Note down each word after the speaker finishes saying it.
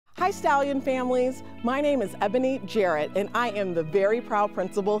Hi Stallion families, my name is Ebony Jarrett and I am the very proud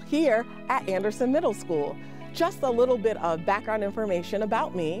principal here at Anderson Middle School. Just a little bit of background information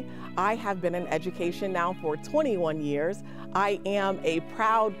about me. I have been in education now for 21 years. I am a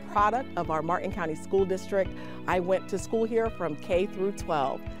proud product of our Martin County School District. I went to school here from K through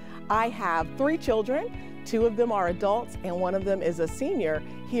 12. I have 3 children, 2 of them are adults and 1 of them is a senior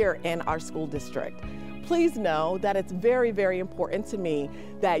here in our school district. Please know that it's very, very important to me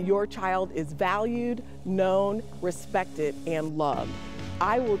that your child is valued, known, respected, and loved.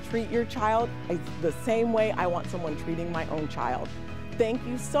 I will treat your child the same way I want someone treating my own child. Thank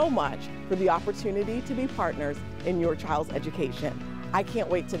you so much for the opportunity to be partners in your child's education. I can't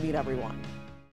wait to meet everyone.